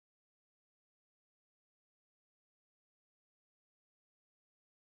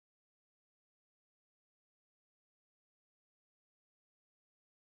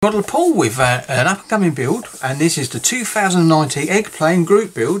Model Paul with an up-and-coming build, and this is the 2019 Eggplane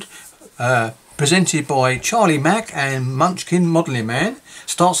Group build presented by Charlie Mack and Munchkin Modelling Man.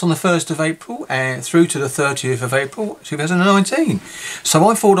 Starts on the 1st of April and through to the 30th of April 2019. So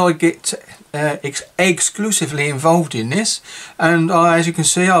I thought I'd get exclusively involved in this, and as you can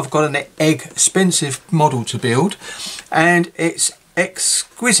see, I've got an expensive model to build and it's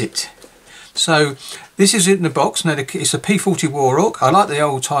exquisite. So this is in the box. Now it's a P40 Warhawk. I like the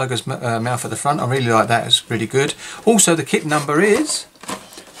old tiger's mouth at the front. I really like that. It's really good. Also the kit number is,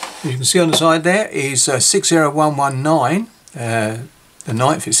 as you can see on the side there, is 60119. The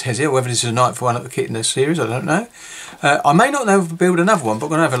 9th it says here, whether this is the 9th one of the kit in the series, I don't know. I may not know if I'll build another one, but I'm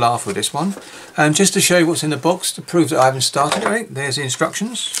going to have a laugh with this one. And just to show you what's in the box, to prove that I haven't started it, there's the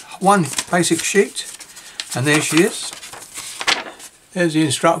instructions. One basic sheet, and there she is. There's the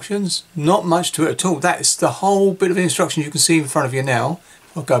instructions. Not much to it at all. That's the whole bit of instructions you can see in front of you now.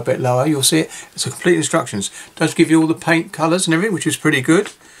 I'll go a bit lower, you'll see it. It's a complete instructions. It does give you all the paint colours and everything, which is pretty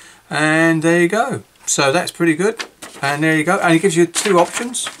good. And there you go. So that's pretty good. And there you go. And it gives you two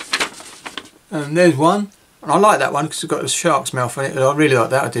options. And there's one. And I like that one because it's got a shark's mouth in it. I really like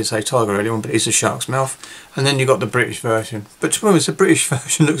that. I did say tiger earlier on, but it's a shark's mouth. And then you've got the British version. But to be honest, the British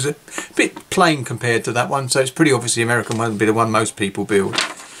version looks a bit plain compared to that one. So it's pretty obvious the American one would be the one most people build.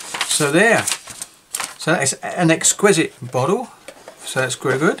 So there. So that's an exquisite model. So that's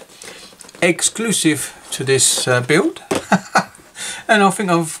quite good. Exclusive to this build. And I think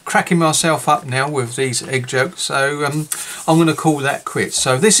I'm cracking myself up now with these egg jokes, so I'm going to call that quits.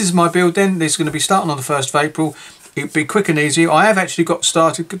 So this is my build then. This is going to be starting on the 1st of April. It'll be quick and easy. I have actually got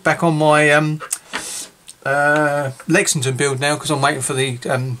started back on my Lexington build now, because I'm waiting for the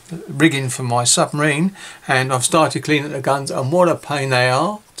rigging for my submarine, and I've started cleaning the guns, and what a pain they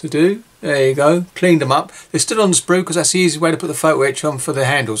are to do. There you go, cleaned them up. They're still on the sprue because that's the easy way to put the photo etch on for the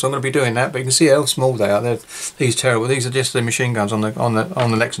handles. So I'm going to be doing that, but you can see how small they are. They're these terrible. These are just the machine guns on the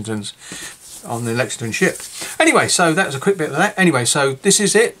Lexingtons, on the Lexington ship. Anyway, so that was a quick bit of that. Anyway, so this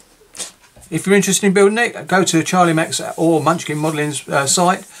is it. If you're interested in building it, go to Charlie Mack's or Munchkin Modelling's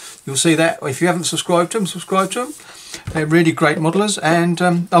site. You'll see that. If you haven't subscribed to them, subscribe to them. They're really great modellers, and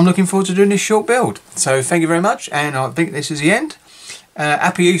I'm looking forward to doing this short build. So thank you very much, and I think this is the end.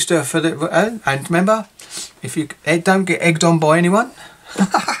 Happy Easter for the and remember, if you don't get egged on by anyone.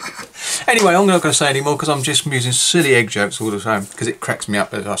 Anyway, I'm not going to say any more because I'm just using silly egg jokes all the time because it cracks me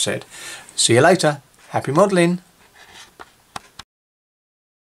up, as I said. See you later. Happy modelling.